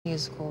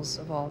musicals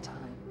of all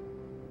time.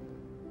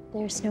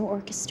 There's no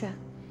orchestra.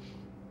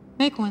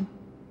 Make one.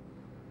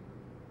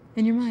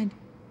 In your mind.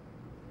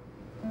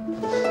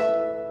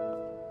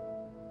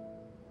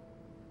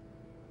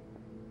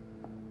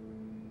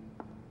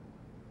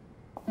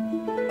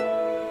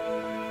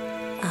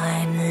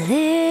 I'm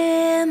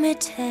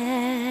limited.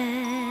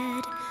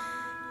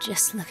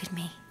 Just look at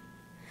me.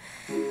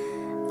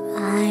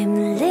 I'm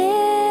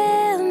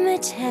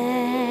limited.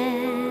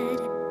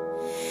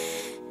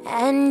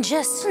 And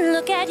just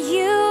look at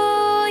you.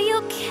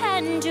 You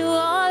can do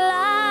all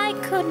I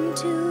couldn't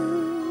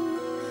do,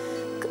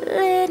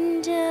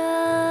 Glinda.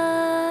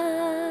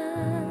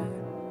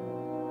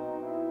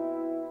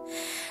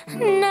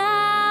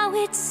 Now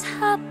it's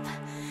up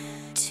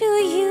to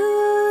you.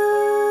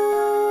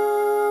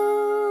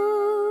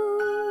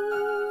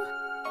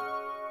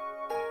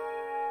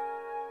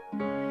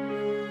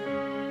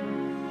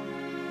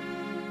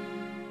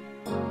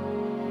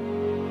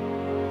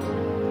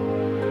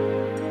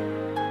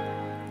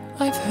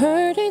 I've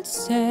heard it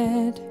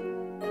said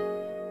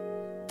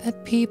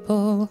that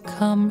people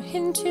come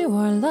into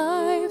our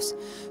lives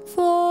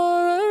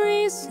for a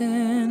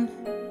reason,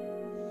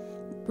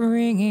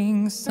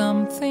 bringing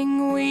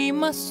something we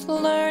must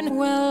learn.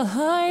 Well,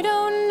 I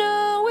don't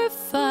know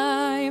if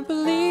I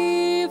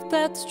believe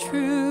that's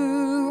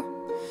true,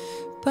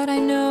 but I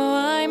know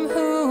I'm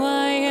who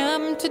I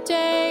am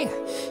today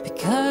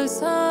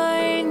because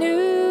I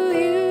knew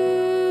you.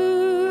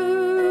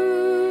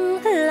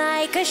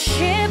 Like a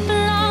ship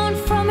blown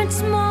from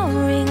its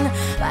mooring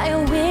by a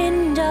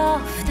wind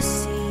off the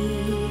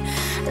sea,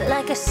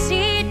 like a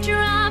seed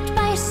dropped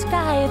by a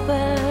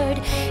skybird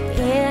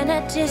in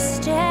a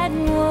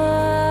distant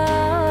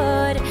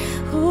wood.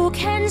 Who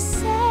can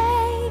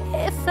say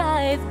if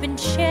I've been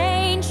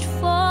changed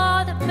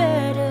for the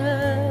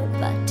better?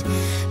 But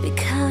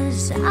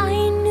because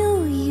I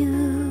knew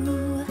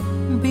you,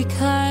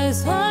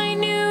 Because I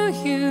knew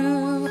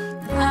you,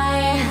 I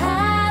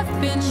have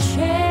been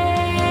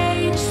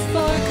changed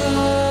for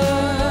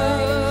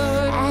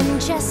good.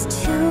 And just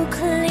to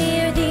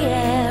clear the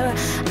air,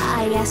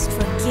 I ask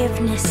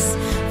forgiveness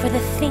for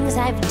the things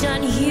I've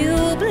done you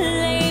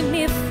blame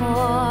me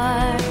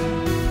for.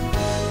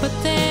 but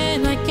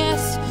then I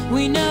guess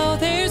we know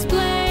there's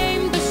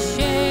blame to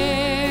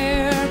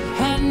share,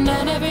 and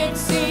none of it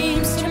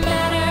seems to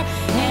matter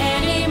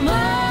anymore.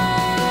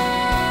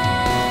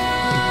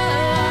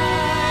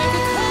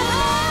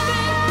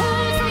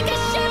 Like a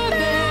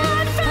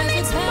shepherd from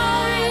its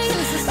mooring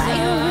by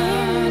a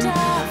wind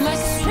off the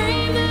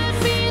stream that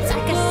beats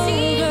like a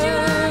seed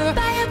dropped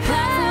by a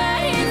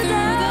bird in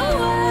the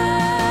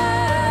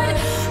wood.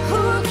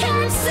 Who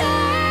can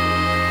say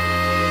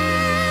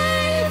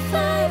if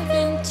I've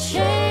been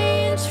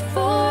changed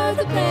for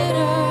the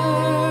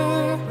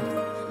better?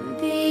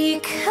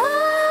 Because